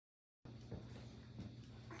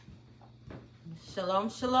Shalom,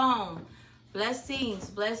 shalom. Blessings,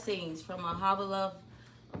 blessings from ahavlove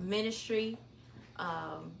ministry.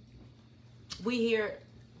 We here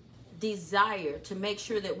desire to make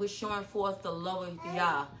sure that we're showing forth the love of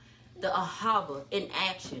Yah, the ahava in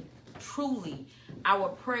action. Truly, our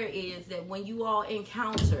prayer is that when you all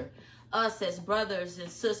encounter us as brothers and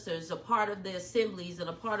sisters, a part of the assemblies and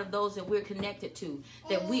a part of those that we're connected to,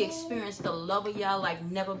 that we experience the love of Yah like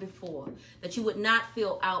never before, that you would not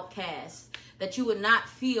feel outcast, that you would not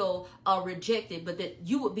feel rejected, but that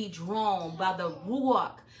you would be drawn by the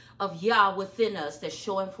ruach of Yah within us that's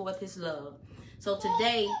showing forth his love. So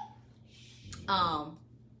today,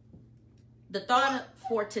 the thought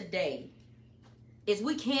for today is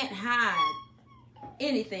we can't hide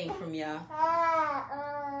anything from Yah.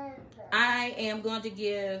 I am going to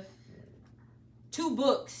give 2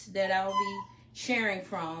 books that I'll be sharing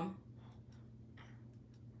from.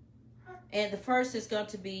 And the first is going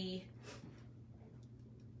to be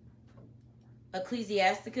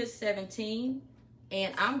Ecclesiasticus 17.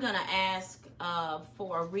 And I'm going to ask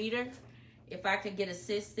for a reader if I could get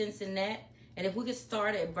assistance in that. And if we could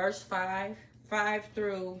start at verse 5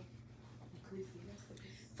 through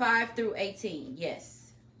 18. Yes.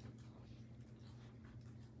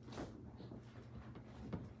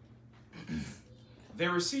 They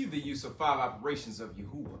received the use of 5 operations of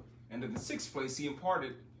Yahuah, and in the 6th place he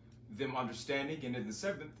imparted them understanding, and in the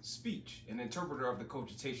 7th speech, an interpreter of the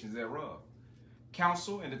cogitations thereof.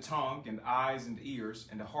 Counsel and the tongue, and eyes and ears,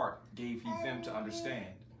 and the heart gave he them to understand.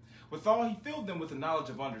 Withal he filled them with the knowledge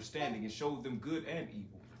of understanding, and showed them good and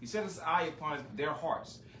evil. He set his eye upon their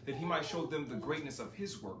hearts, that he might show them the greatness of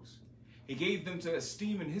his works. He gave them to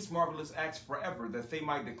esteem in his marvelous acts forever, that they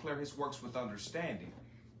might declare his works with understanding.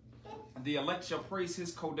 The elect shall praise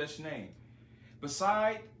his Kodesh name.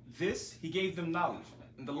 Beside this, he gave them knowledge,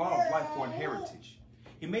 and the law of life for an heritage.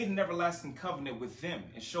 He made an everlasting covenant with them,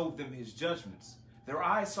 and showed them his judgments. Their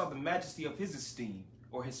eyes saw the majesty of his esteem,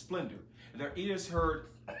 or his splendor, and their ears heard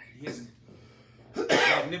his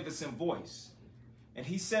magnificent voice. And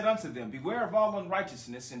he said unto them, beware of all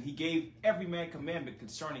unrighteousness, and he gave every man commandment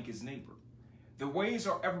concerning his neighbor. The ways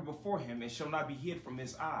are ever before him, and shall not be hid from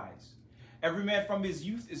his eyes. Every man from his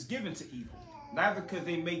youth is given to evil, neither could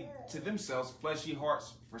they make to themselves fleshy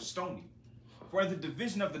hearts for stoning. For in the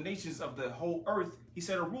division of the nations of the whole earth, he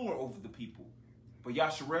set a ruler over the people. But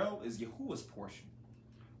Yasharel is Yahuwah's portion,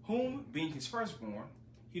 whom, being his firstborn,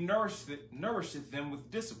 he nourisheth them with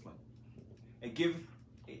discipline, and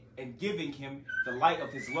giving him the light of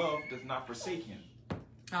his love doth not forsake him.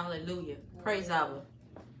 Hallelujah. Praise Allah.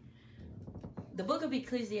 The book of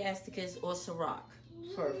Ecclesiasticus or Sirach,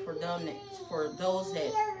 for those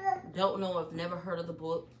that don't know or have never heard of the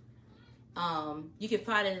book, you can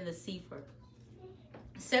find it in the Sefer.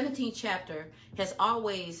 17th chapter has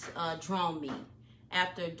always drawn me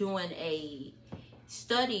after doing a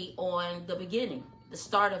study on the beginning, the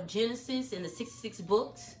start of Genesis in the 66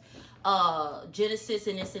 books, Genesis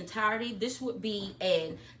in its entirety. This would be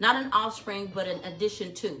not an offspring, but an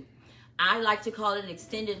addition to. I like to call it an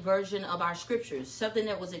extended version of our scriptures, something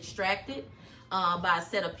that was extracted by a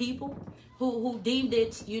set of people who deemed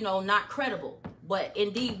it, not credible. But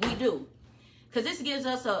indeed we do. Because this gives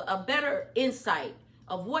us a better insight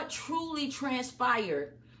of what truly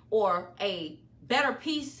transpired, or a better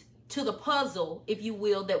piece to the puzzle, if you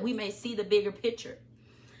will, that we may see the bigger picture.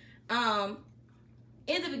 In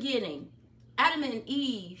the beginning, Adam and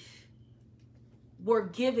Eve were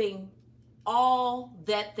giving all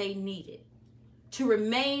that they needed to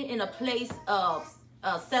remain in a place of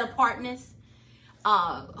set apartness,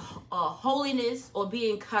 holiness, or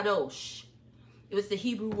being kadosh. It was the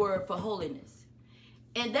Hebrew word for holiness.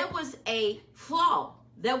 And that was a flaw.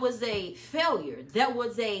 That was a failure. That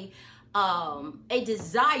was a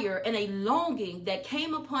desire and a longing that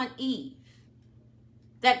came upon Eve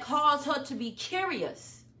that caused her to be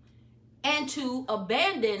curious and to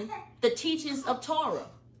abandon the teachings of Torah,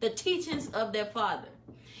 the teachings of their father.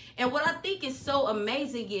 And what I think is so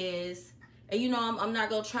amazing is, and I'm not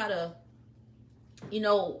going to try to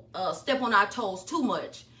step on our toes too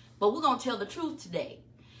much, but we're going to tell the truth today.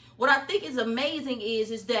 What I think is amazing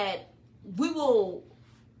is that we will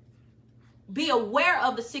be aware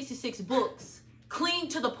of the 66 books, cling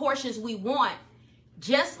to the portions we want,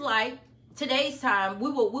 just like today's time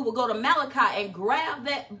we will go to Malachi and grab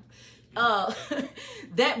that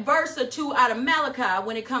that verse or two out of Malachi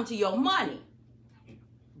when it comes to your money.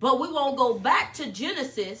 But we won't go back to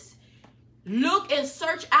Genesis, look and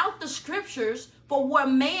search out the scriptures for where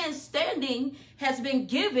man's standing has been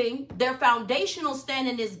giving, their foundational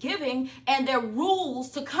standing is giving, and their rules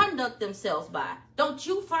to conduct themselves by. Don't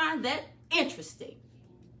you find that interesting?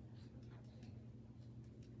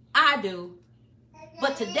 I do.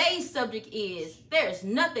 But today's subject is, there's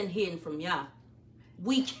nothing hidden from Yah.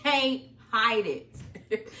 We can't hide it.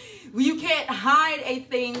 You can't hide a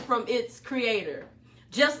thing from its creator.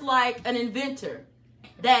 Just like an inventor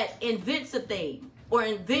that invents a thing or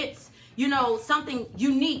invents, something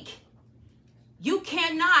unique. You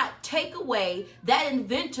cannot take away that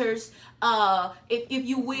inventor's, if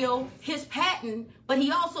you will, his patent, but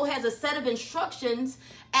he also has a set of instructions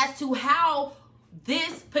as to how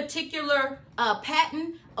this particular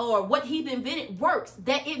patent or what he invented works,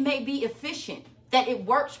 that it may be efficient, that it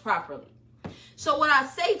works properly. So what I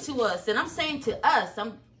say to us, and I'm saying to us,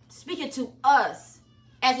 I'm speaking to us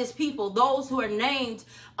as his people, those who are named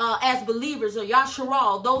as believers, or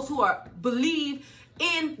Yasharal, those who believe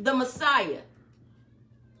in the Messiah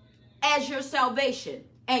as your salvation,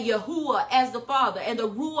 and Yahuah as the Father, and the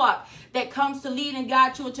Ruach that comes to lead and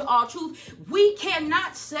guide you into all truth. We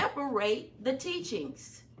cannot separate the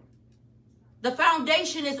teachings. The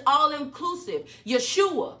foundation is all inclusive.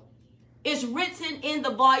 Yeshua is written in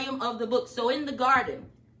the volume of the book. So in the garden,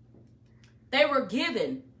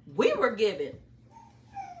 we were given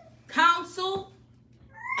counsel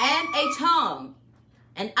and a tongue,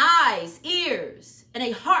 and eyes, ears, and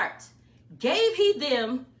a heart gave he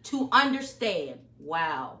them to understand.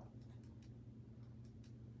 Wow.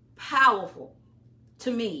 Powerful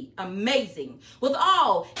to me. Amazing.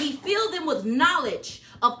 Withal, he filled them with knowledge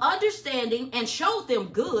of understanding and showed them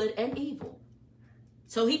good and evil.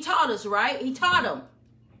 So he taught us, right? He taught them.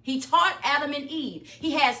 He taught Adam and Eve.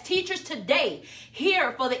 He has teachers today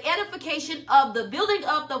here for the edification of the building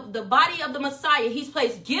of the body of the Messiah. He's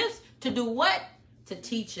placed gifts to do what? To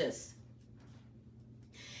teach us.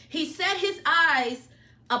 He set his eyes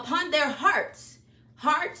upon their hearts.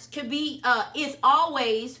 Hearts can be, is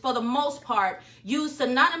always, for the most part, used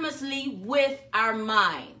synonymously with our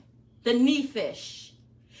mind. The nephesh.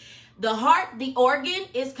 The heart, the organ,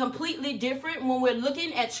 is completely different when we're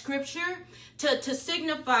looking at scripture to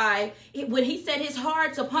signify, when he said his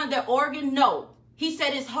hearts upon their organ, no. He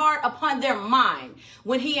set his heart upon their mind.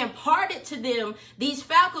 When he imparted to them these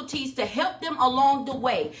faculties to help them along the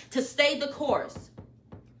way, to stay the course.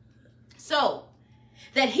 So,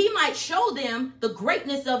 that he might show them the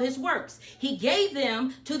greatness of his works. He gave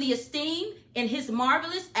them to the esteem in his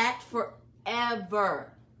marvelous act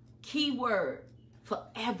forever. Key word,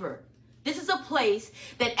 forever. This is a place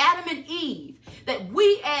that Adam and Eve, that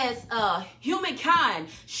we as humankind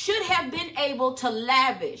should have been able to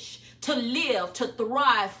lavish, to live, to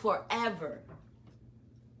thrive forever.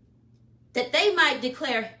 That they might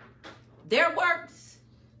declare their works,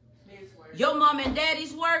 your mom and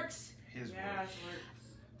daddy's works, his works.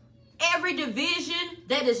 Every division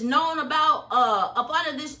that is known about up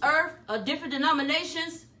under this earth, different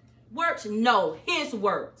denominations, works. No, his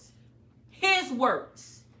works. His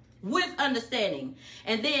works with understanding.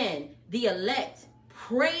 And then the elect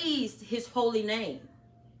praised his holy name.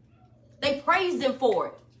 They praised him for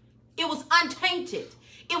it. It was untainted.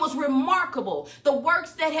 It was remarkable. The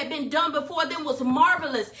works that had been done before them was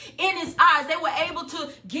marvelous in his eyes. They were able to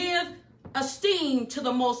give esteem to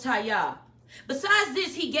the Most High Yah. Besides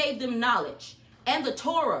this, he gave them knowledge and the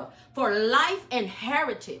Torah for life and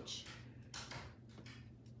heritage.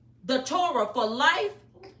 The Torah for life,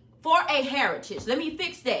 for a heritage. Let me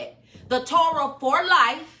fix that. The Torah for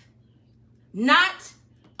life, not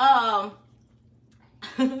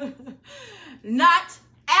not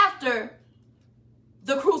after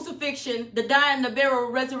the crucifixion, the dying, the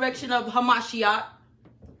burial, resurrection of Hamashiach.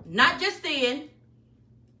 Not just then.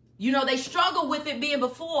 They struggle with it being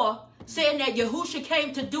before, saying that Yahusha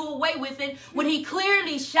came to do away with it, when he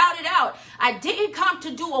clearly shouted out, I didn't come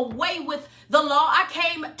to do away with the law. I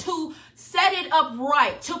came to set it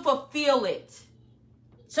upright, to fulfill it.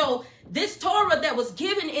 So this Torah that was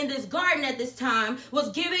given in this garden at this time was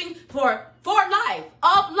given for life,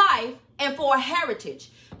 of life, and for a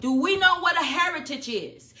heritage. Do we know what a heritage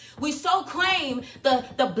is? We so claim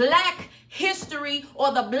the black history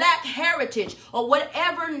or the black heritage or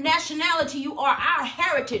whatever nationality you are. Our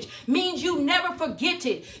heritage means you never forget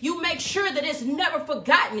it. You make sure that it's never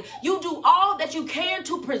forgotten. You do all that you can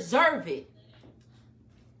to preserve it.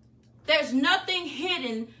 There's nothing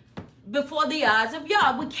hidden before the eyes of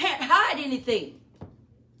Yah. We can't hide anything.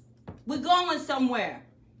 We're going somewhere.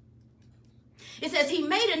 It says he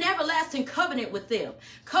made an everlasting covenant with them.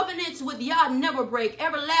 Covenants with Yah never break.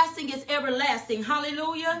 Everlasting is everlasting.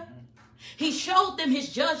 Hallelujah. He showed them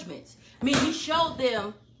his judgments. I mean, he showed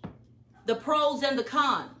them the pros and the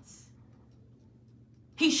cons.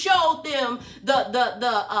 He showed them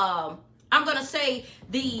I'm going to say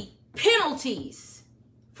the penalties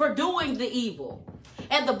for doing the evil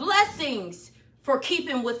and the blessings for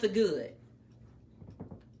keeping with the good.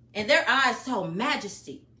 And their eyes saw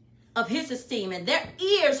majesty of his esteem, and their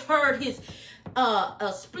ears heard his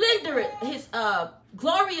splendor, his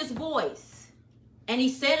glorious voice. And he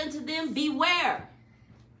said unto them, beware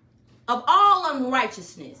of all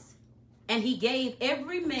unrighteousness. And he gave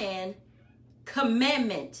every man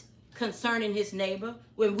commandment concerning his neighbor,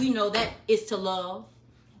 when we know that is to love.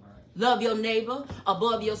 Love your neighbor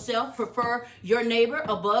above yourself. Prefer your neighbor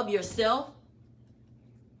above yourself.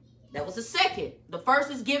 That was the second. The first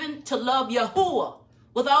is given to love Yahuah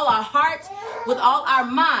with all our heart, with all our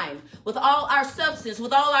mind, with all our substance,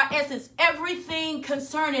 with all our essence, everything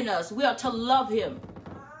concerning us. We are to love him.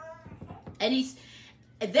 And he's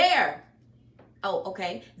there. Oh,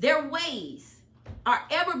 okay. Their ways are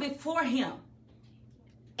ever before him,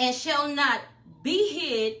 and shall not be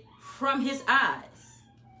hid from his eyes.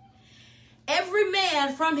 Every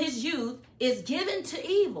man from his youth is given to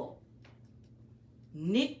evil.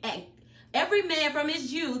 Every man from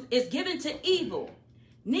his youth is given to evil.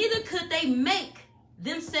 Neither could they make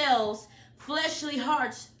themselves fleshly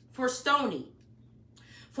hearts for stony.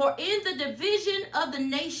 For in the division of the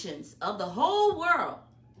nations of the whole world,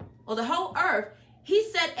 or the whole earth, he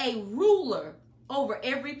set a ruler over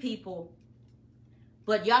every people.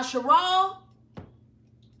 But Yasharal,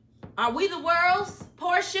 are we the world's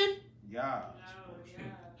portion? Yeah.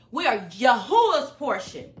 We are Yahuah's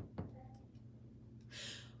portion.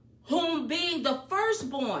 Whom being the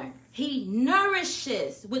firstborn, he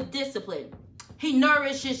nourishes with discipline. He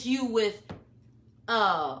nourishes you with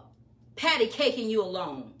patty caking you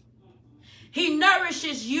along. He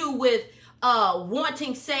nourishes you with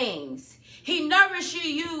wanting sayings. He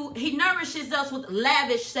nourishes us with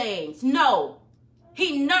lavish sayings. No.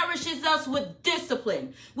 He nourishes us with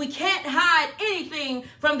discipline. We can't hide anything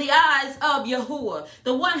from the eyes of Yahuah,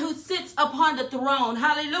 the one who sits upon the throne.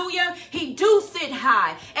 Hallelujah. He do sit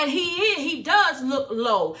high, and he does look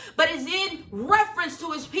low, but it's in reference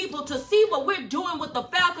to his people to see what we're doing with the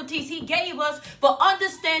faculties he gave us for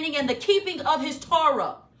understanding and the keeping of his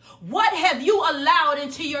Torah. What have you allowed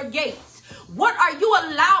into your gates? What are you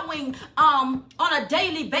allowing on a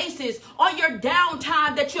daily basis, on your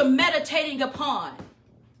downtime that you're meditating upon?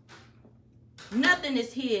 Nothing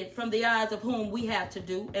is hid from the eyes of whom we have to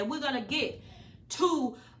do. And we're going to get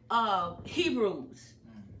to Hebrews.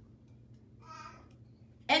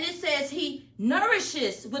 And it says he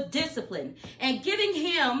nourishes with discipline, and giving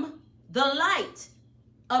him the light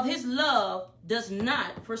of his love does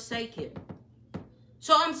not forsake him.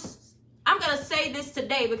 So I'm going to say this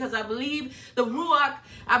today because I believe the Ruach,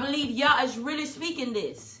 I believe Yah is really speaking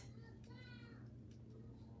this.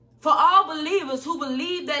 For all believers who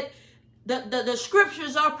believe that the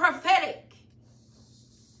scriptures are prophetic.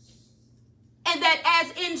 And that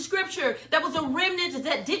as in scripture, there was a remnant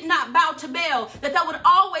that did not bow to Baal, that there would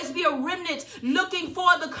always be a remnant looking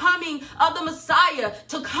for the coming of the Messiah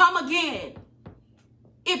to come again.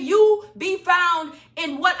 If you be found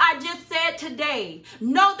in what I just said today,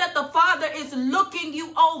 know that the Father is looking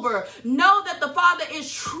you over. Know that the Father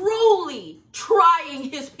is truly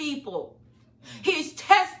trying his people. He's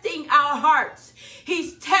testing our hearts.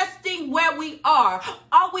 He's testing where we are.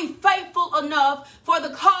 Are we faithful enough for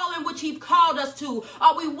the call in which he called us to?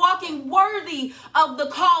 Are we walking worthy of the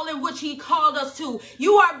call in which he called us to?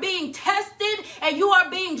 You are being tested and you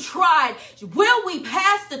are being tried. Will we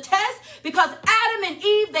pass the test? Because Adam and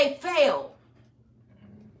Eve, they failed.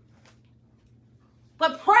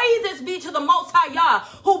 But praises be to the Most High Yah,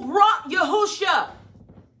 who brought Yahushua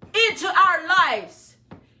into our lives.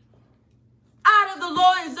 Out of the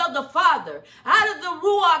loins of the Father, out of the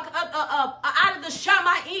Ruach, out of the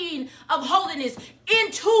Shamayim of holiness,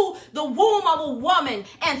 into the womb of a woman,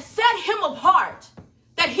 and set him apart,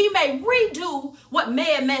 that he may redo what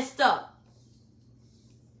man messed up.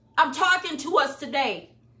 I'm talking to us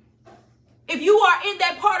today. If you are in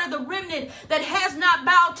that part of the remnant that has not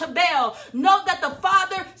bowed to Baal, know that the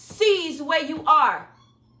Father sees where you are.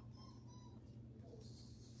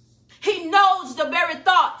 He knows the very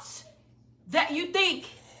thoughts that you think.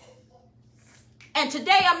 And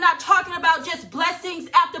today I'm not talking about just blessings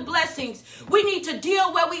after blessings. We need to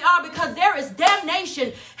deal where we are, because there is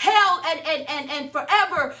damnation, hell, and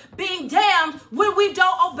forever being damned when we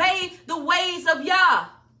don't obey the ways of Yah.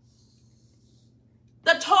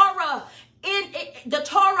 The Torah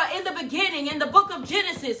in the beginning, in the book of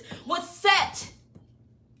Genesis, was set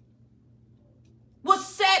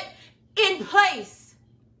in place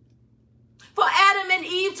for Adam and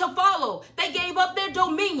Eve to follow. They gave up their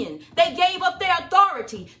dominion. They gave up their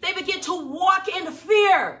authority. They began to walk in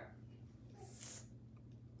fear.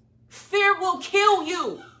 Fear will kill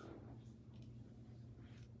you.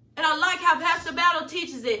 And I like how how Pastor Battle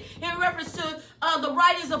teaches it in reference to the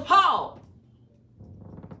writings of Paul.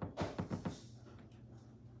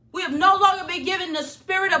 We have no longer been given the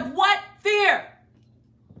spirit of what? Fear.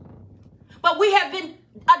 But we have been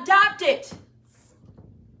adopted.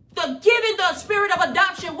 Given the spirit of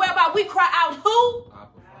adoption whereby we cry out, who?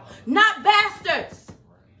 Not bastards.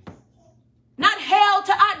 Not held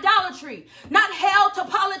to idolatry. Not held to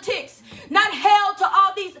politics. Not held to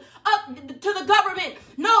all these, to the government.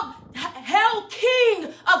 No, held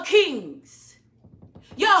King of Kings.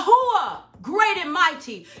 Yahuah, great and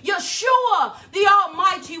mighty. Yeshua, the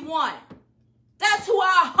Almighty One. That's who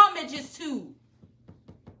our homage is to.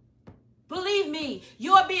 Believe me,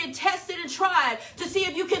 you are being tested and tried to see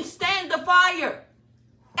if you can stand the fire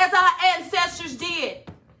as our ancestors did.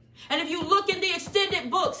 And if you look in the extended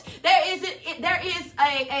books, there is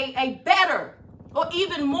a better or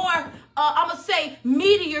even more, I'm going to say,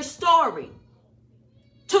 meatier story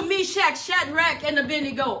to Meshach, Shadrach, and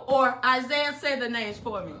Abednego. Or Isaiah, say the names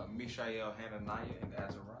for me. Mishael, Hananiah, and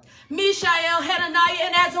Azariah. Mishael, Hananiah,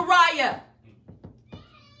 and Azariah.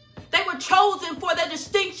 They were chosen for their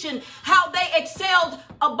distinction, how they excelled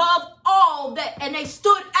above all that, and they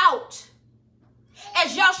stood out.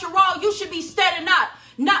 As Yasharal, you should be standing out.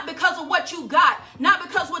 Not because of what you got, not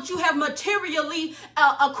because what you have materially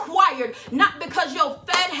acquired, not because your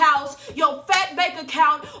fat house, your fat bank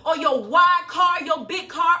account, or your wide car, your big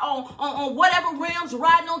car on whatever rims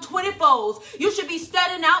riding on 24s. You should be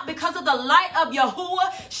standing out because of the light of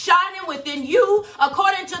Yahuah shining within you,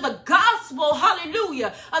 according to the gospel,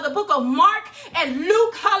 hallelujah, of the book of Mark and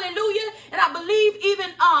Luke, hallelujah, and I believe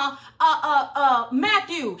even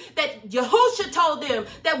Matthew, that Yahushua told them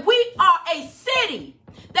that we are a city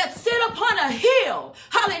that sit upon a hill,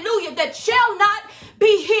 hallelujah, that shall not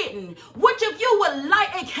be hidden. Which of you will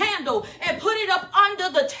light a candle and put it up under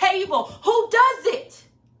the table? Who does it?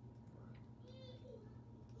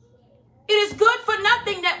 It is good for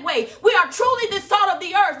nothing that way. We are truly the salt of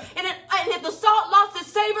the earth. And if the salt lost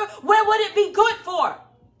its savor, where would it be good for?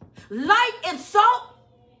 Light and salt,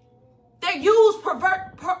 they're used for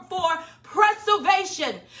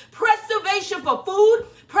preservation. Preservation for food.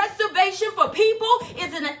 Preservation for people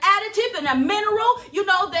is an additive and a mineral, you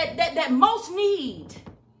know, that most need.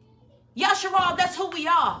 Yasharal, that's who we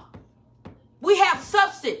are. We have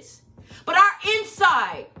substance. But our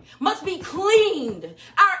inside must be cleaned.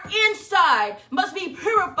 Our inside must be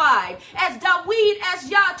purified. As David asked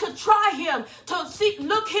Yah to try him, to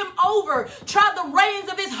look him over, try the reins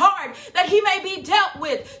of his heart, that he may be dealt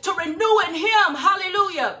with, to renew in him,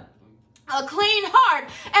 hallelujah, a clean heart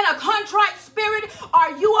and a contrite spirit.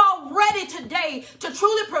 Are you all ready today to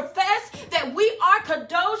truly profess that we are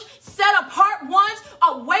kadosh, set apart ones,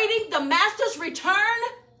 awaiting the master's return?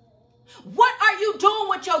 What are you doing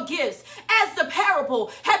with your gifts? As the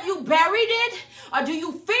parable, have you buried it? Or do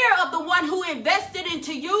you fear of the one who invested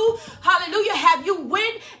into you? Hallelujah. Have you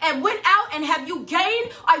went out and have you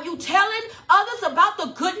gained? Are you telling others about the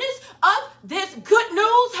goodness of this good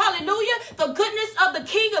news? Hallelujah. The goodness of the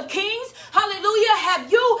King of Kings. Hallelujah.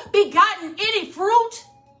 Have you begotten any fruit?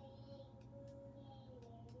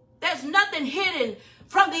 There's nothing hidden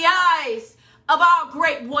from the eyes of our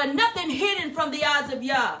great one. Nothing hidden from the eyes of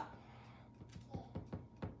Yah.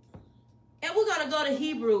 And we're going to go to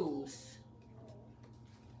Hebrews.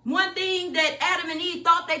 One thing that Adam and Eve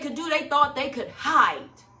thought they could do, they thought they could hide.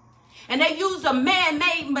 And they used a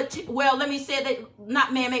man-made material, well, let me say that,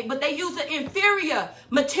 not man-made, but they used an inferior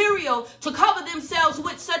material to cover themselves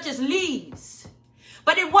with, such as leaves.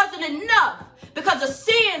 But it wasn't enough, because the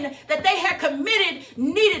sin that they had committed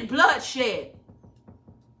needed bloodshed.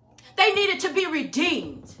 They needed to be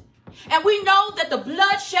redeemed. And we know that the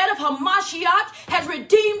bloodshed of Hamashiach has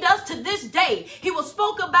redeemed us to this day. He was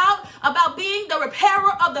spoke about being the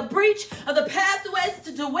repairer of the breach, of the pathways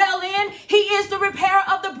to dwell in. He is the repairer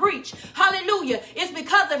of the breach. Hallelujah. It's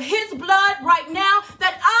because of his blood right now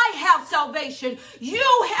that I have salvation.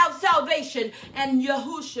 You have salvation. And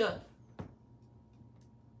Yahushua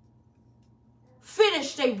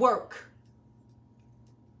finished a work.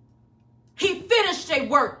 He finished a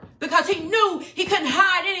work because he knew he couldn't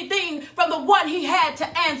hide anything from the one he had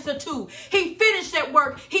to answer to. He finished that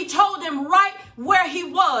work. He told him right where he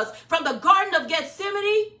was, from the Garden of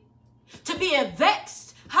Gethsemane to being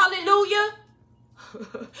vexed, hallelujah,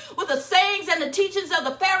 with the sayings and the teachings of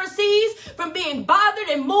the Pharisees, from being bothered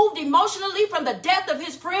and moved emotionally from the death of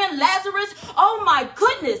his friend Lazarus. Oh my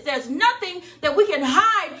goodness, there's nothing that we can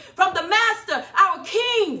hide from the Master, our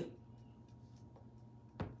King.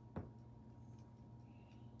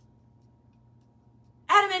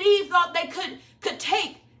 Adam and Eve thought they could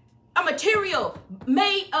take a material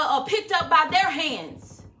made picked up by their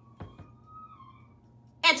hands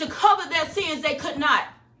and to cover their sins they could not.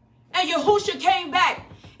 And Yahushua came back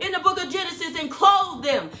in the book of Genesis and clothed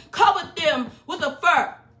them, covered them with a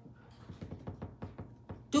fur.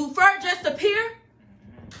 Do fur just appear?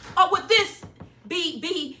 Or would this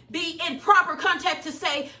be in proper context to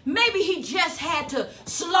say maybe he just had to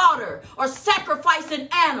slaughter or sacrifice an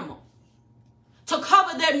animal to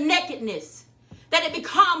cover their nakedness, that it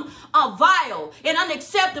become vile and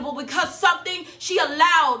unacceptable because something she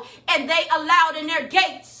allowed and they allowed in their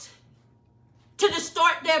gates to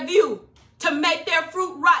distort their view, to make their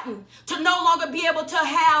fruit rotten, to no longer be able to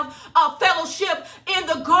have a fellowship in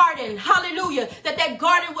the garden. Hallelujah. That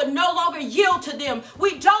garden would no longer yield to them.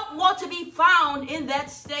 We don't want to be found in that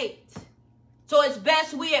state. So it's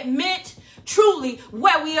best we admit truly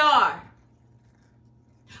where we are.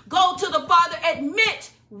 Go to the Father,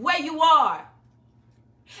 admit where you are.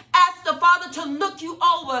 Ask the Father to look you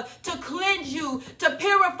over, to cleanse you, to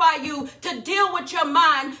purify you, to deal with your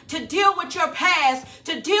mind, to deal with your past,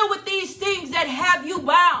 to deal with these things that have you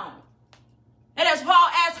bound. And as Paul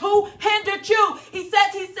asks, who hindered you? He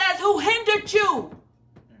says, who hindered you?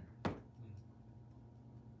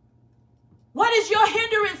 What is your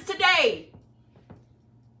hindrance today?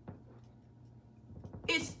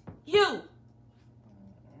 It's you.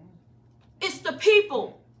 It's the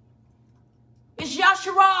people. It's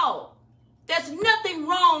Yasharal. There's nothing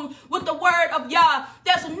wrong with the word of Yah.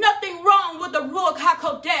 There's nothing wrong with the Ruach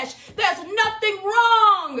HaKodesh. There's nothing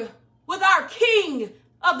wrong with our King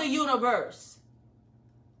of the universe.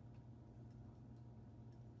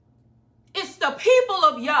 It's the people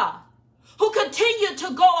of Yah who continue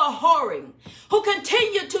to go a-whoring, who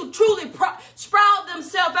continue to truly sprout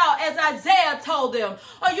themselves out, as Isaiah told them,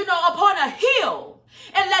 upon a hill,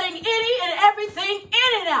 and letting any and everything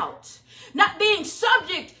in and out. Not being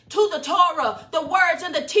subject to the Torah, the words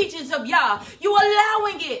and the teachings of Yah. You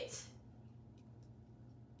allowing it.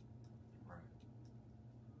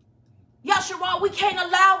 Yasharal, we can't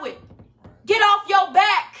allow it. Get off your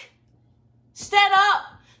back. Stand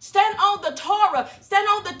up. Stand on the Torah. Stand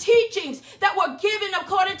on the teachings that were given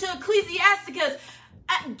according to Ecclesiasticus.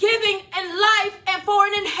 Giving in life and for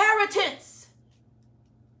an inheritance.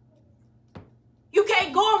 You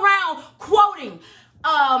can't go around quoting.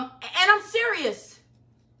 And I'm serious.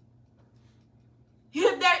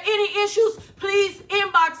 If there are any issues, please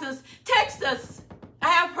inbox us, text us. I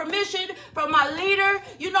have permission from my leader,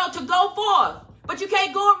 to go forth. But you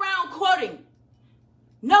can't go around quoting.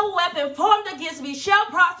 No weapon formed against me shall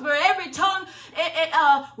prosper. Every tongue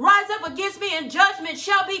rise up against me in judgment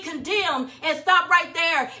shall be condemned. And stop right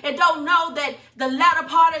there. And don't know that the latter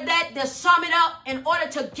part of that, to sum it up in order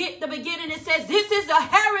to get the beginning, it says, this is a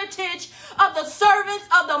heritage of the servants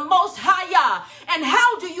of the Most High Yah. And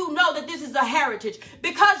how do you know that this is a heritage?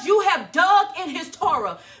 Because you have dug in his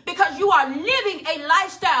Torah. Because you are living a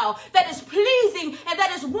lifestyle that is pleasing and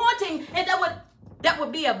that is wanting and that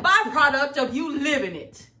would be a byproduct of you living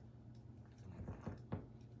it.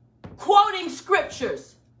 Quoting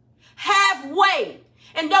scriptures halfway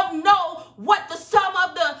and don't know what the sum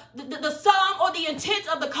of the sum or the intent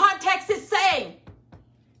of the context is saying.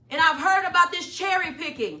 And I've heard about this cherry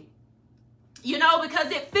picking,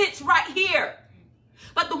 because it fits right here.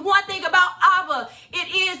 But the one thing about Abba, it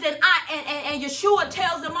is, and Yeshua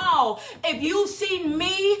tells them all, if you've seen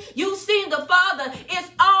me, you've seen the Father. It's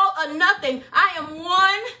all or nothing. I am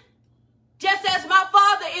one, just as my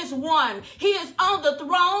Father is one. He is on the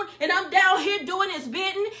throne, and I'm down here doing his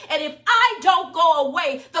bidding. And if I don't go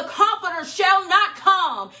away, the Comforter shall not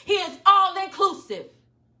come. He is all inclusive.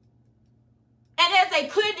 And there's a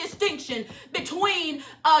clear distinction between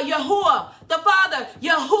Yahuah, the Father,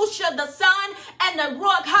 Yahusha, the Son, and the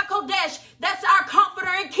Ruach HaKodesh. That's our comforter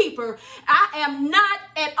and keeper. I am not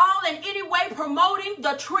at all in any way promoting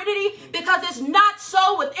the Trinity because it's not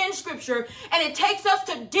so within Scripture. And it takes us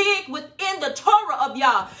to dig within the Torah of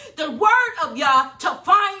Yah, the Word of Yah, to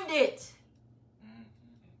find it.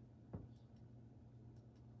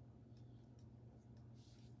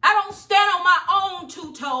 I don't stand on my own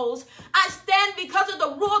two toes. I stand because of the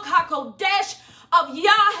Ruach HaKodesh of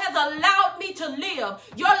Yah has allowed me to live.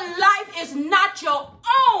 Your life is not your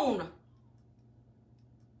own.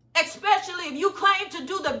 Especially if you claim to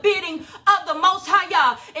do the bidding of the Most High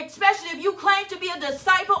Yah. Especially if you claim to be a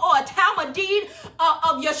disciple or a Talmudid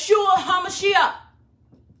of Yeshua HaMashiach.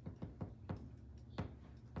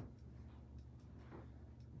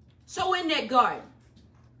 So in that garden,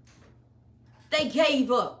 they gave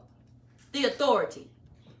up the authority.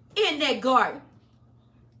 In that garden,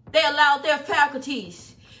 they allowed their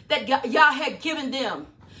faculties that Yah had given them,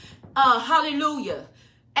 hallelujah,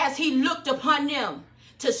 as he looked upon them,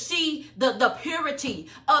 to see the purity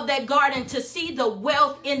of that garden, to see the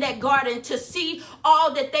wealth in that garden, to see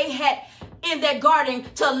all that they had in that garden,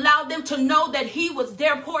 to allow them to know that he was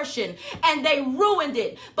their portion, and they ruined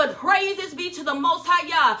it. But praises be to the Most High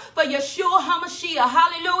Yah for Yeshua HaMashiach,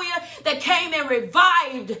 hallelujah, that came and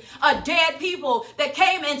revived dead people, that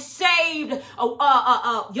came and saved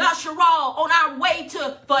Yasharal on our way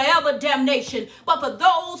to forever damnation. But for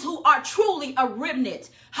those who are truly a remnant,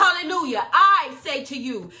 hallelujah, I say to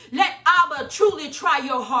you, let Abba truly try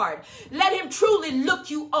your heart. Let him truly look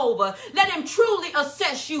you over. Let him truly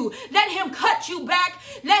assess you. Let him cut you back.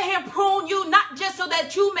 Let him prune you, not just so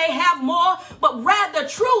that you may have more, but rather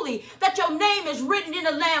truly that your name is written in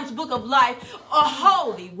the Lamb's book of life, a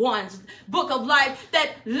holy one's book of life,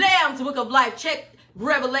 that Lamb's book of life. Check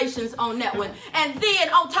Revelations on that one. And then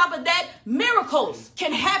on top of that, miracles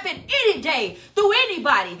can happen any day through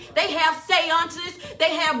anybody. They have seances,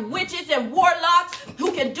 they have witches and warlocks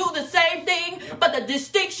who can do the same thing, but the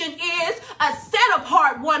distinction is a set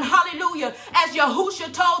apart one, hallelujah. As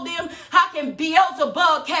Yahusha told them, how can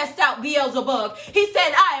Beelzebub cast out Beelzebub? He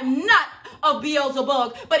said, I am not of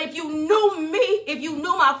Beelzebub. But if you knew me, if you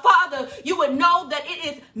knew my Father, you would know that it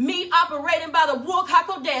is me operating by the Ruach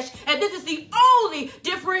HaKodesh. And this is the only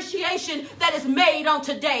differentiation that is made on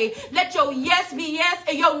today. Let your yes be yes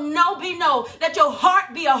and your no be no. Let your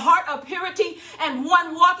heart be a heart of purity and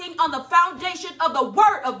one walking on the foundation of the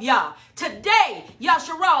word of Yah. Today,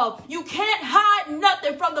 Yasharal, you can't hide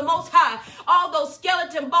nothing from the Most High. All those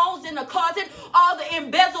skeleton bones in the closet, all the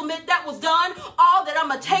embezzlement that was done, all that I'm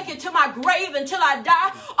going to take it to my grave until I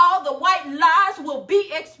die, all the white lies will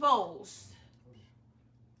be exposed.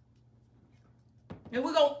 And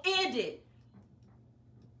we're going to end it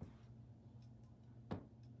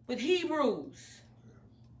with Hebrews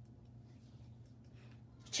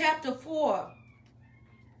chapter 4.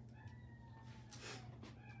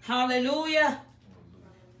 Hallelujah.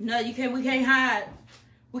 No, we can't hide.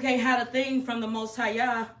 We can't hide a thing from the Most High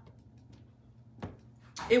Yah.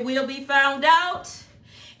 It will be found out.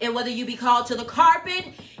 And whether you be called to the carpet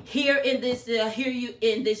here in this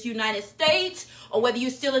United States, or whether you're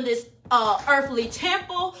still in this earthly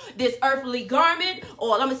temple, this earthly garment,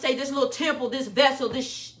 or let me say this little temple, this vessel,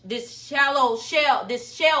 this shallow shell,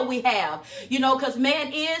 this shell we have, you know, because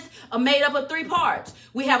man is made up of three parts.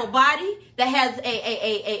 We have a body that has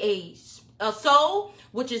a soul,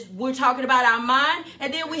 which is, we're talking about our mind,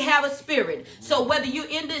 and then we have a spirit. So whether you're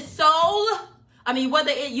in this soul,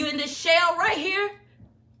 whether you're in this shell right here,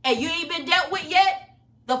 and you ain't been dealt with yet,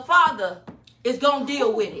 the Father is going to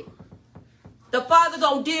deal with it. The Father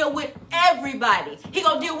going to deal with everybody. He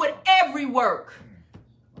going to deal with every work.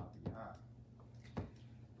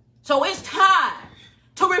 So it's time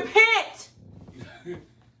to repent.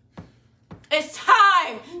 It's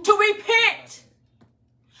time to repent.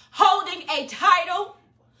 Holding a title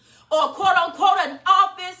or quote unquote an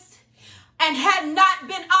office and had not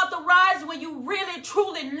been authorized, when you really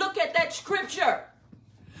truly look at that scripture.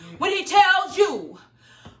 When he tells you,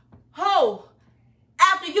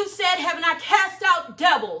 after you said, haven't I cast out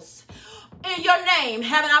devils in your name?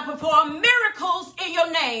 Haven't I performed miracles in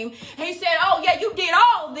your name? And he said, oh yeah, you did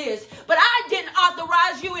all this, but I didn't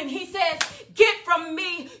authorize you. And he says, get from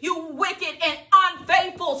me, you wicked and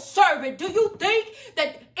unfaithful servant. Do you think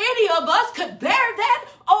that any of us could bear that?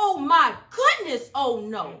 Oh my goodness. Oh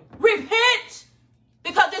no. Repent,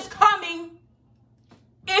 because it's coming.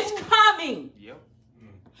 It's coming. Yep.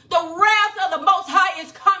 The wrath of the Most High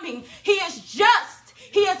is coming. He is just.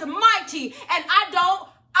 He is mighty. And I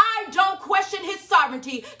don't question his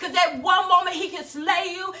sovereignty, because at one moment he can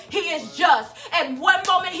slay you. He is just. At one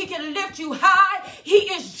moment he can lift you high.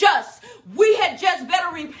 He is just. We had just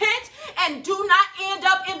better repent and do not end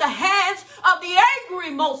up in the hands of the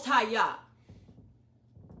angry Most High Yah.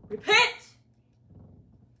 Repent.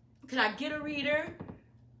 Can I get a reader?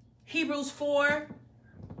 Hebrews 4,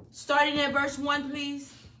 starting at verse 1,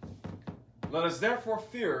 please. Let us therefore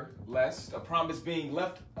fear, lest, a promise being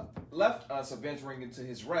left us of entering into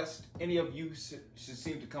his rest, any of you should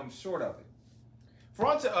seem to come short of it. For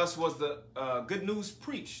unto us was the good news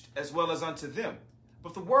preached, as well as unto them.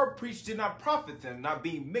 But the word preached did not profit them, not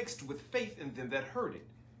being mixed with faith in them that heard it.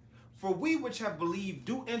 For we which have believed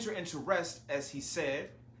do enter into rest, as he said,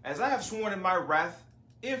 as I have sworn in my wrath,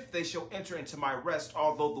 if they shall enter into my rest,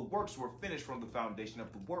 although the works were finished from the foundation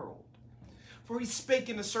of the world. For he spake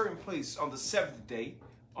in a certain place on the seventh day,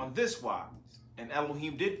 on this wise, and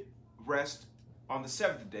Elohim did rest on the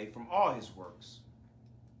seventh day from all his works.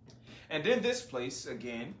 And in this place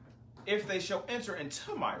again, if they shall enter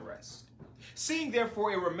into my rest. Seeing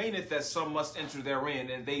therefore it remaineth that some must enter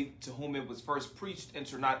therein, and they to whom it was first preached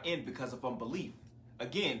enter not in because of unbelief.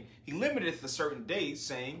 Again, he limiteth the certain days,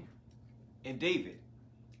 saying in David,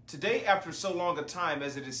 today, after so long a time,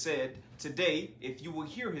 as it is said, today, if you will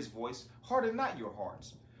hear his voice, harden not your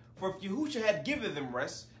hearts. For if Yahuah had given them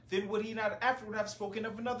rest, then would he not afterward have spoken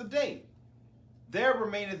of another day? There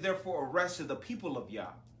remaineth therefore a rest to the people of Yah.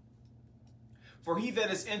 For he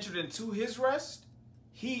that is entered into his rest,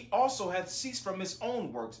 he also hath ceased from his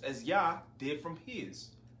own works, as Yah did from his.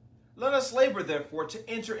 Let us labor therefore to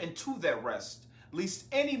enter into that rest, lest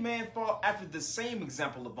any man fall after the same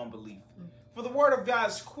example of unbelief. For the word of God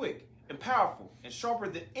is quick and powerful, and sharper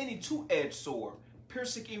than any two-edged sword,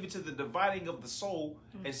 piercing even to the dividing of the soul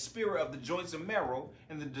and spirit of the joints and marrow,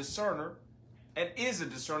 and is a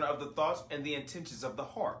discerner of the thoughts and the intentions of the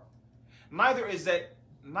heart. Neither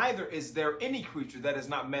is there any creature that is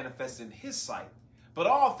not manifest in his sight, but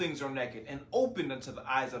all things are naked and opened unto the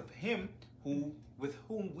eyes of him with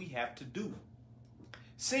whom we have to do.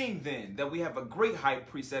 Seeing then that we have a great high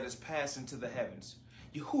priest that is passed into the heavens,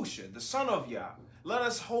 Yahuah, the Son of Yah, let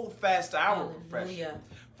us hold fast to our profession.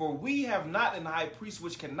 For we have not an high priest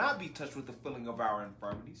which cannot be touched with the feeling of our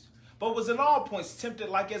infirmities, but was in all points tempted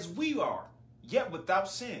like as we are, yet without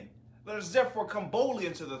sin. Let us therefore come boldly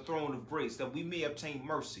into the throne of grace, that we may obtain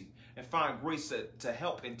mercy and find grace to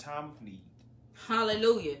help in time of need.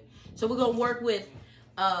 Hallelujah. So we're going to work with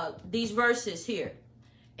these verses here.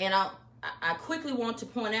 And I quickly want to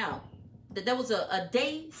point out that there was a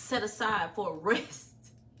day set aside for rest.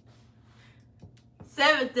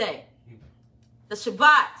 Seventh day. The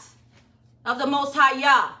Shabbat of the Most High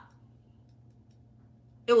Yah.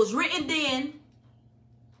 It was written then.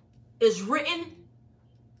 It's written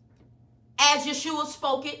as Yeshua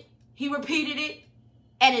spoke it. He repeated it.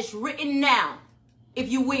 And it's written now, if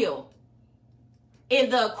you will, in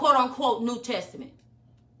the quote-unquote New Testament.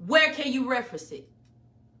 Where can you reference it?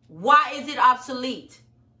 Why is it obsolete?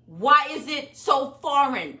 Why is it so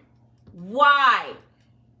foreign? Why?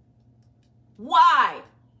 Why?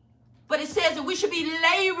 But it says that we should be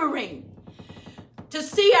laboring to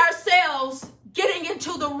see ourselves getting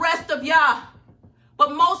into the rest of Yah.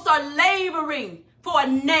 But most are laboring for a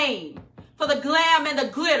name, for the glam and the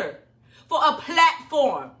glitter, for a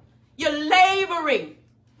platform. You're laboring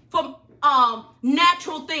for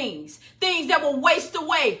natural things, things that will waste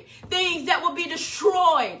away, things that will be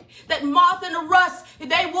destroyed, that moth and the rust,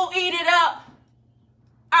 they will eat it up.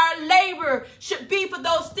 Our labor should be for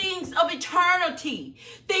those things of eternity,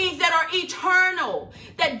 things that are eternal,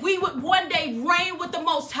 that we would one day reign with the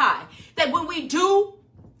Most High, that when we do,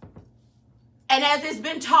 and as it's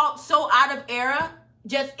been taught so out of era,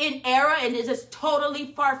 just in error, and it's just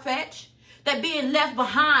totally far-fetched, that being left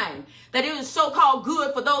behind, that it is so-called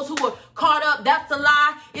good for those who were caught up. That's a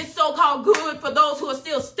lie. It's so-called good for those who are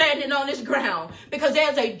still standing on this ground. Because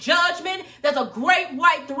there's a judgment. There's a great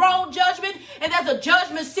white throne judgment. And there's a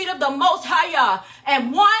judgment seat of the Most High Yah.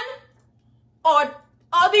 And one or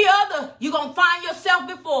the other, you're going to find yourself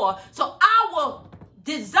before. So our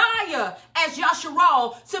desire as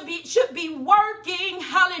Yasharal should be working,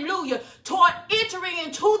 hallelujah, toward entering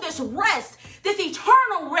into this rest, this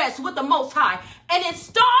eternal rest with the Most High. And it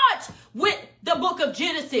starts with the book of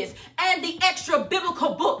Genesis and the extra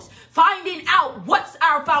biblical books, finding out what's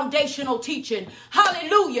our foundational teaching.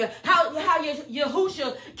 Hallelujah. How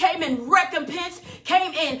Yahuah came and recompensed,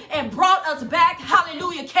 came in and brought us back.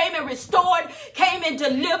 Hallelujah. Came and restored, came and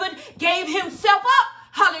delivered, gave himself up.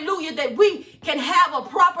 Hallelujah, that we can have a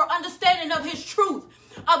proper understanding of his truth,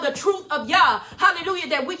 of the truth of Yah. Hallelujah,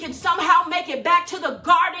 that we can somehow make it back to the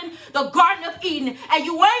Garden of Eden. And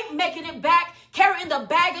you ain't making it back carrying the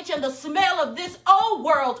baggage and the smell of this old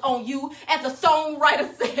world on you, as the songwriter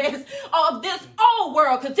says, of this old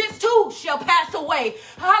world, because this too shall pass away.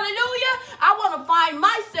 Hallelujah. I want to find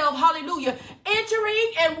myself, hallelujah,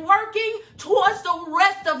 entering and working towards the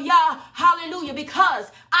rest of Yah. Hallelujah, because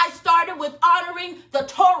I started with honoring the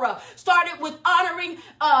Torah, started with honoring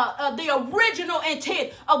the original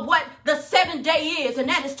intent of what the 7th day is, and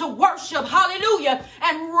that is to worship, hallelujah,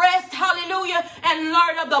 and rest, hallelujah, and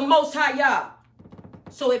learn of the Most High Yah.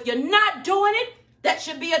 So if you're not doing it, that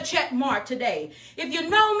should be a check mark today. If you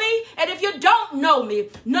know me, and if you don't know me,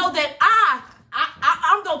 know that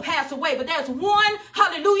I'm going to pass away. But there's one,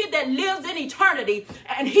 hallelujah, that lives in eternity.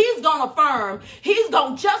 And he's going to affirm, he's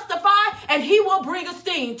going to justify, and he will bring a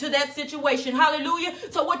sting to that situation. Hallelujah.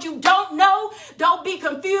 So what you don't know, don't be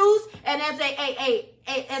confused. And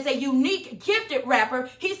as a unique gifted rapper,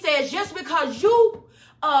 he says, just because you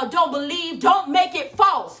don't believe, don't make it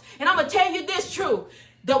false. And I'm going to tell you this truth.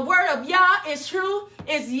 The word of Yah is true,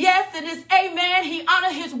 is yes, and is amen. He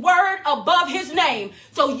honored his word above his name.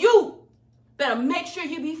 So you better make sure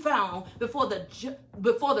you be found before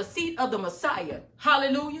the seat of the Messiah.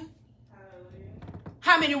 Hallelujah.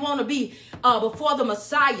 How many want to be before the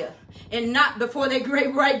Messiah and not before that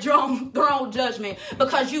great white throne judgment?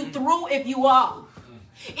 Because you through if you are.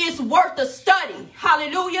 It's worth the study.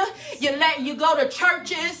 Hallelujah. You go to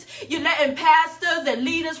churches, you're letting pastors and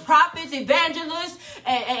leaders, prophets, evangelists,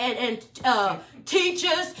 and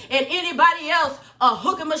teachers, and anybody else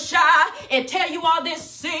hook 'em a shy and tell you all this,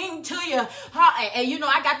 sing to you. And you know,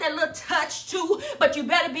 I got that little touch too, but you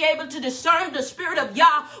better be able to discern the spirit of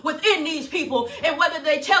Yah within these people, and whether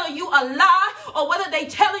they telling you a lie or whether they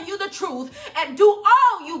telling you the truth, and do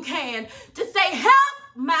all you can to say, help,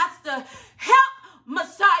 Master, help,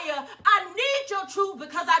 Messiah, I need your truth,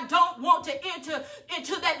 because I don't want to enter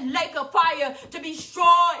into that lake of fire to be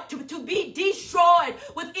destroyed, to be destroyed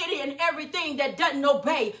with any and everything that doesn't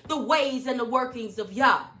obey the ways and the workings of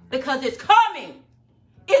Yah, because it's coming.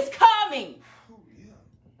 It's coming.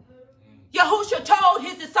 Yahushua told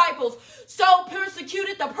his disciples, so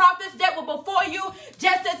persecuted the prophets that were before you,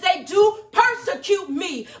 just as they do persecute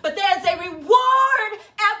me. But there's a reward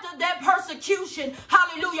after that persecution.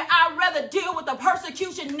 Hallelujah. I'd rather deal with the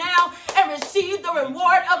persecution now and receive the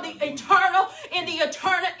reward of the eternal in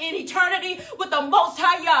eternity with the Most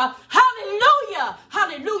High Yah. Hallelujah.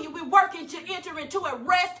 Hallelujah. We're working to enter into a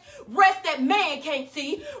rest that man can't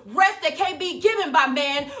see, rest that can't be given by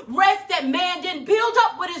man, rest that man didn't build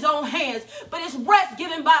up with his own hands, but it's rest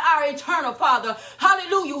given by our eternal Father.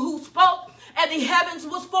 Hallelujah. Who spoke and the heavens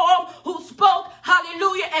was formed, who spoke,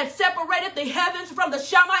 hallelujah, and separated the heavens from the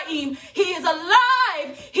Shamaim. He is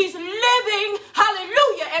alive. He's living.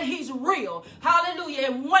 Hallelujah. And he's real. Hallelujah.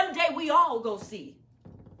 And one day we all go see.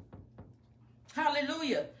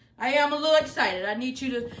 Hallelujah. I am a little excited. I need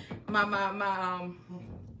you to, my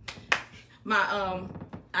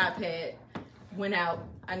iPad went out.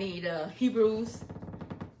 I need Hebrews.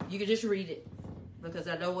 You can just read it, because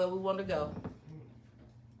I know where we want to go.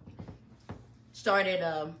 Started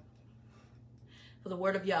for the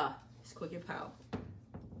word of Yah is quick and powerful.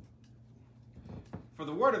 For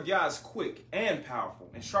the word of Yah is quick and powerful,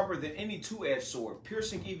 and sharper than any two-edged sword,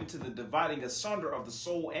 piercing even to the dividing asunder of the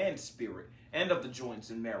soul and spirit, and of the joints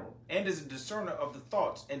and marrow, and is a discerner of the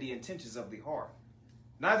thoughts and the intentions of the heart.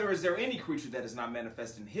 Neither is there any creature that is not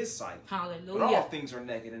manifest in his sight. Hallelujah. But all things are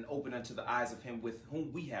naked and open unto the eyes of him with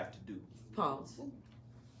whom we have to do. Pause.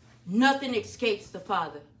 Nothing escapes the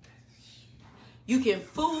Father. You can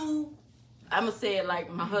fool, I'm going to say it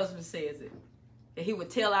like my husband says it, and he would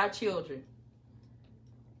tell our children.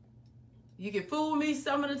 You can fool me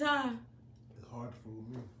some of the time. It's hard to fool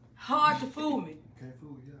me. Hard to fool me. You can't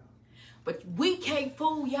fool Yah. But we can't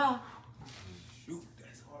fool Yah. Shoot,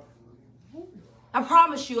 that's hard to fool you. I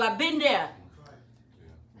promise you, I've been there.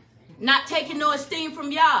 Not taking no esteem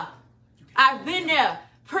from Yah. I've been there.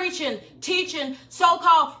 Preaching, teaching,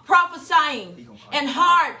 so-called prophesying, and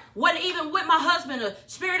hard, wasn't even with my husband, a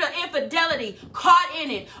spirit of infidelity, caught in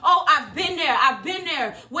it. Oh, I've been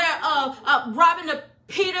there, where robbing the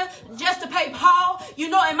Peter just to pay Paul, you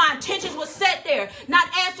know, and my intentions were set there, not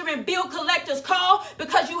answering bill collector's call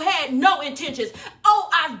because you had no intentions. Oh,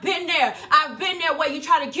 I've been there where you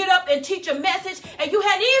try to get up and teach a message and you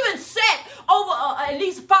hadn't even set over at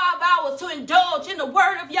least 5 hours to indulge in the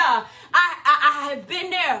word of Yah. I have been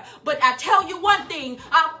there, but I tell you one thing,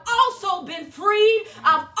 I've also been freed,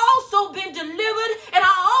 I've also been delivered, and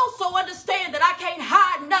I also understand that I can't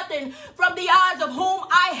hide nothing from the eyes of whom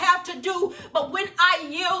I have to do. But when I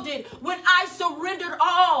yielded, when I surrendered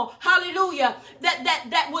all, hallelujah,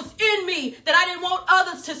 that was in me, that I didn't want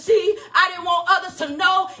others to see, I didn't want others to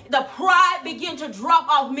know, the pride began to drop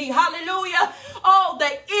off me, hallelujah. Oh,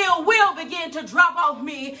 the ill will began to drop off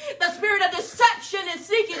me. The spirit of deception and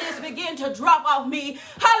seekiness began to drop off me,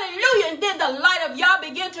 hallelujah. And then the light of Yah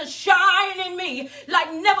began to shine in me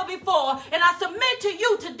like never before. And I submit to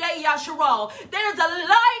you today, Yasharal, there's a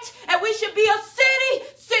light, and we should be a city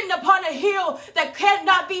sitting upon a hill that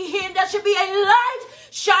cannot be hidden. There should be a light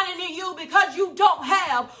shining in you, because you don't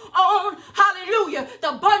have on, hallelujah,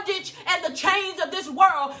 the bondage and the chains of this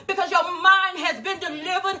world, because your mind has been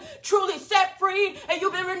delivered, truly set free, and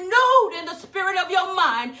you've been renewed in the spirit of your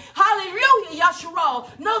mind. Hallelujah, Yasharal.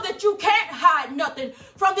 Know that you can't hide nothing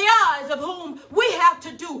from the eyes of whom we have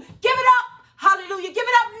to do. Give it up. Hallelujah. Give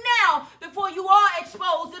it up now before you are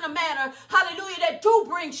exposed in a manner, hallelujah, that do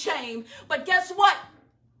bring shame. But guess what?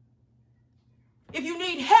 If you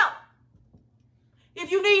need help,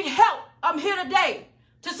 I'm here today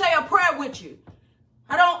to say a prayer with you.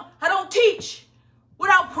 I don't teach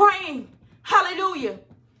without praying. Hallelujah.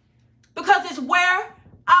 Because it's where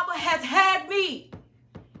Abba has had me.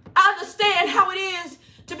 I understand how it is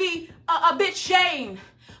to be a bit shamed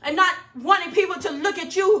and not wanting people to look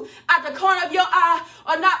at you at the corner of your eye,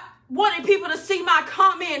 or not wanting people to see my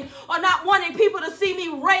comment, or not wanting people to see me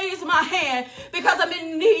raise my hand because I'm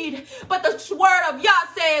in need. But the word of Yah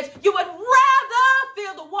says you would rather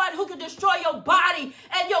feel the one who can destroy your body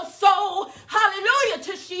and your soul, hallelujah,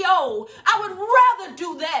 to Sheol. I would rather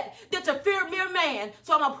do that than to fear mere man.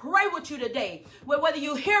 So I'm going to pray with you today. Whether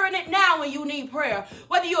you're hearing it now and you need prayer,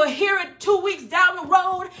 whether you'll hear it 2 weeks down the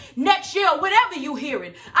road, next year, whenever you hear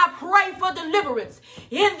it, I pray for deliverance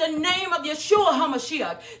in the name of Yeshua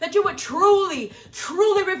HaMashiach, that you would truly,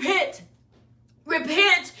 truly repent.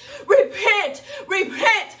 Repent, repent,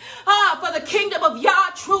 repent. For the kingdom of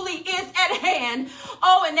Yah truly is at hand.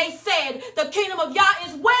 Oh, and they said, the kingdom of Yah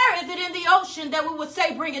is where? Is it in the ocean that we would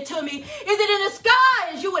say, bring it to me? Is it in the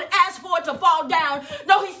sky as you would ask for it to fall down?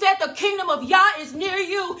 No, he said the kingdom of Yah is near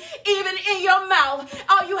you, even in your mouth.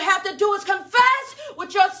 All you have to do is confess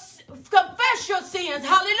your sins,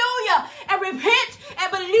 hallelujah, and repent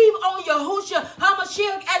and believe on Yahushua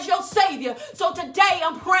HaMashiach as your Savior. So today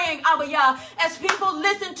I'm praying, Abba Yah, as people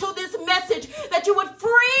listen to this message, that you would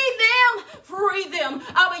free them,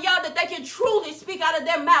 Abba Yah, that they can truly speak out of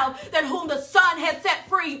their mouth that whom the Son has set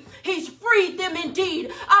free, he's freed them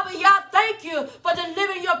indeed. Abba Yah, thank you for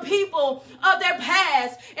delivering your people of their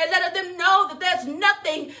past and letting them know that there's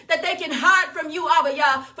nothing that they can hide from you, Abba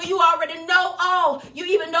Yah, for you already know all. You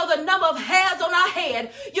even know the number of hairs on our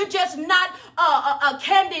head. You're just not a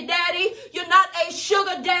candy daddy. You're not a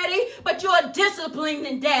sugar daddy, but you're a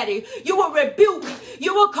disciplining daddy. You will rebuke.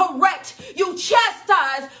 You will correct. You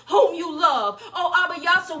chastise whom you love. Oh, Abba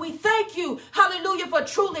Yah, so we thank you, hallelujah, for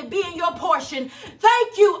truly being your portion.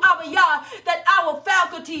 Thank you, Abba Yah, that our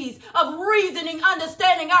faculties of reasoning,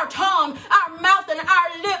 understanding, our tongue, our mouth, and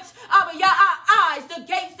our lips, Abba Yah, our eyes, the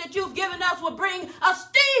gates that you've given us will bring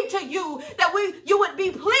esteem to you, that you would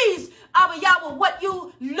be pleased, Abba Yah, with what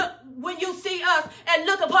you look when you see us and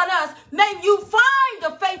look upon us. May you find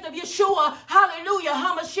the faith of Yeshua, hallelujah,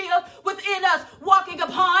 HaMashiach, within us, walking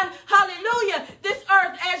upon, hallelujah, this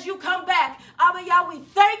earth as you come back. Abba Yah, we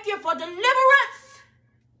thank you for deliverance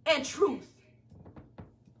and truth.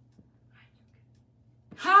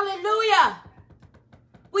 Hallelujah.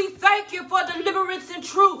 We thank you for deliverance and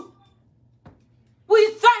truth. We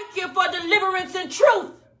thank you for deliverance and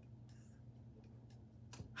truth.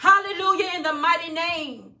 Hallelujah, in the mighty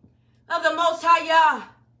name of the Most High Yah.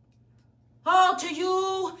 Oh, to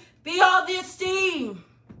you be all the esteem,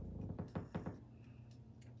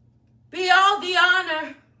 be all the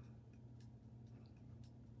honor.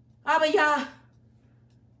 Abba Yah,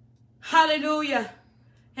 hallelujah.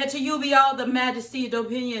 And to you be all the majesty,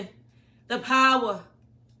 dominion, the power.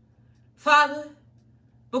 Father,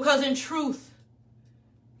 because in truth,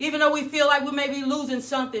 even though we feel like we may be losing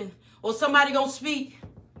something or somebody gonna speak,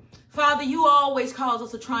 Father, you always cause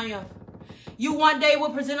us to triumph. You one day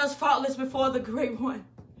will present us faultless before the great one,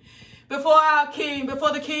 before our King,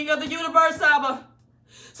 before the King of the universe, Abba.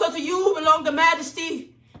 So to you belong the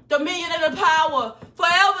majesty, dominion, and the power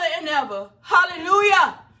forever and ever.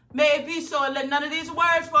 Hallelujah. May it be so, and let none of these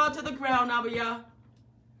words fall to the ground, Abba Yah.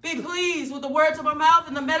 Be pleased with the words of my mouth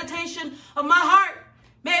and the meditation of my heart.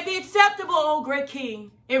 May it be acceptable, O great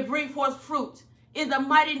King, and bring forth fruit in the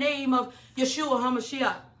mighty name of Yeshua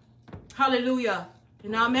HaMashiach. Hallelujah.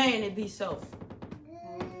 And amen, it be so.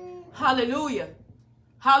 Hallelujah.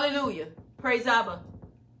 Hallelujah. Praise Abba.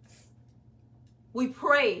 We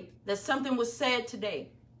pray that something was said today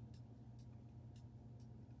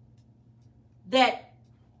that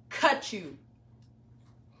cut you,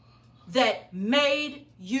 that made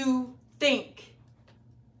you think.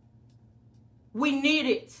 We need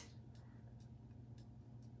it.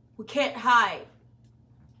 We can't hide.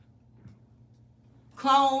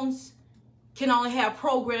 Clones can only have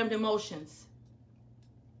programmed emotions.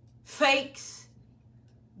 Fakes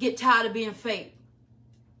get tired of being fake.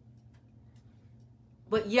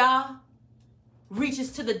 But Yah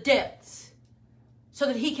reaches to the depths so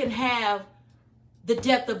that he can have the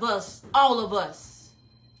depth of us, all of us.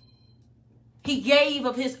 He gave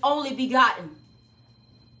of his only begotten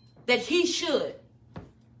that he should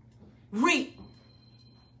reap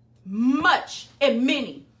much and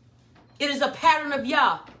many. It is a pattern of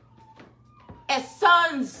Yah. As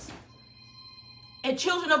sons and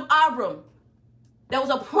children of Abram, there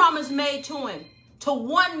was a promise made to him, to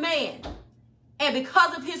one man. And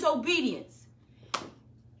because of his obedience,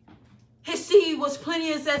 his seed was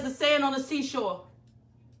plenteous as the sand on the seashore.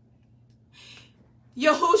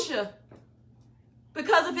 Yahushua,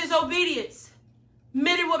 because of his obedience,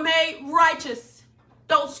 many were made righteous.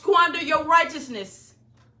 Don't squander your righteousness.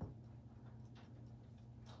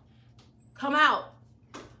 Come out.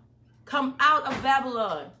 come out of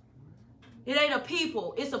Babylon. It ain't a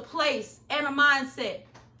people. It's a place and a mindset.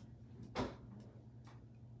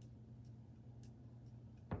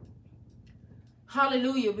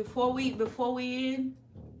 Hallelujah. Before we end,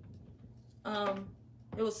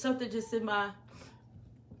 there was something just in my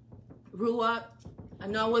ruach. I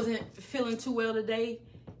know I wasn't feeling too well today,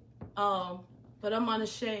 but I'm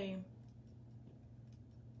unashamed.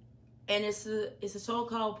 And it's a song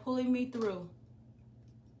called "Pulling Me Through"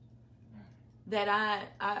 that I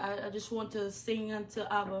just want to sing unto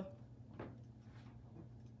Abba.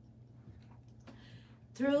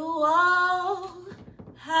 Through all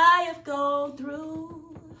I have gone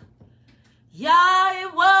through, yeah,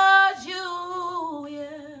 it was you,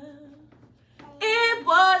 yeah, it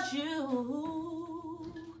was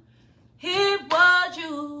you, it was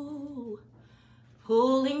you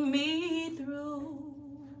pulling me through.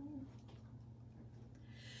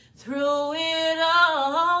 Through it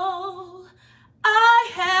all I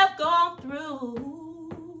have gone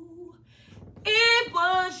through, it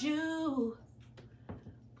was you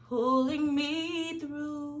pulling me through.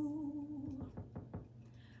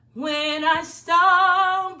 When I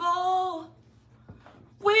stumble,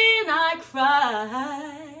 when I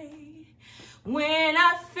cry, when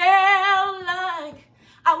I felt like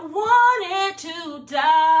I wanted to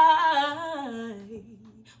die,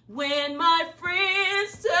 when my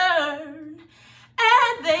friends turned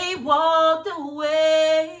and they walked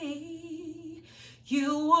away,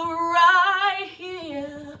 you were right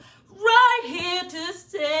here to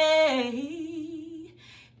stay.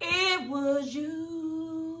 It was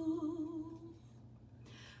you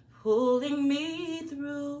pulling me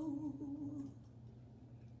through.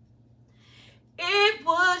 It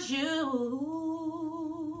was you,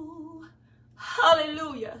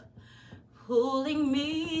 hallelujah, pulling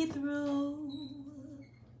me through.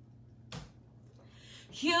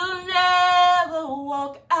 You'll never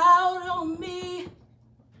walk out on me.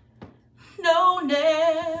 No,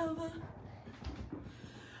 never.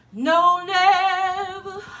 No,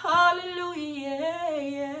 never. Hallelujah,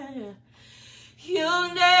 yeah.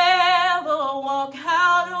 You'll never walk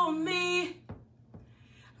out on me.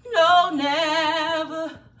 No,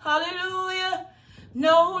 never. Hallelujah.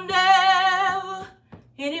 No, never.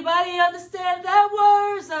 Anybody understand that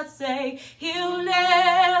words I say? He'll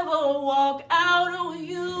never walk out on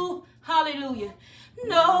you. Hallelujah.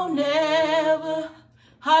 No, never.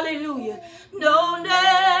 Hallelujah. No,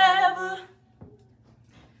 never.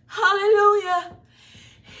 Hallelujah.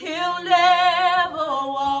 He'll never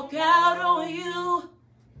walk out on you.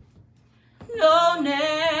 No,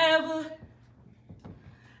 never.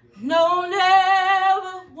 No,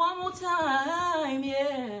 never. One more time,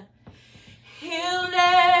 yeah. He'll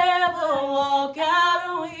never walk out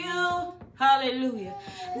on you. Hallelujah.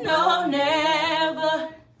 No,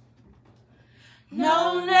 never.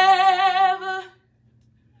 No, never.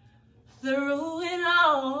 Through it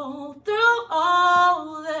all, through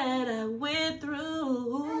all that I went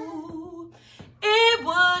through, it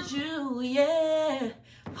was you, yeah,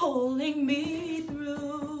 pulling me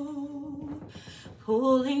through,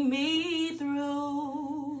 pulling me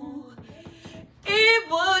through. It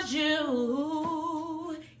was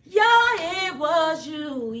you, yeah, it was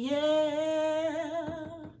you, yeah,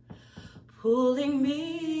 pulling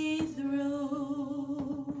me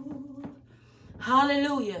through.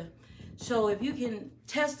 Hallelujah. So if you can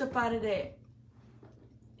testify to that,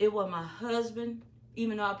 it was my husband,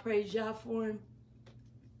 even though I praise Yah for him.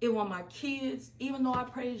 It was my kids, even though I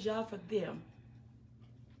praise Yah for them.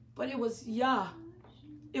 But it was Yah.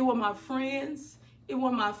 It was my friends. It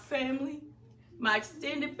was my family, my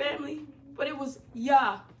extended family. But it was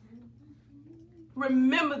Yah.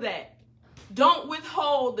 Remember that. Don't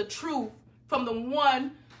withhold the truth from the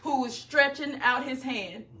one who is stretching out his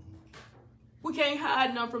hand. We can't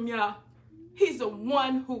hide none from Yah. He's the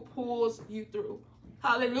one who pulls you through.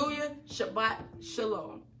 Hallelujah. Shabbat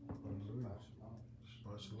Shalom.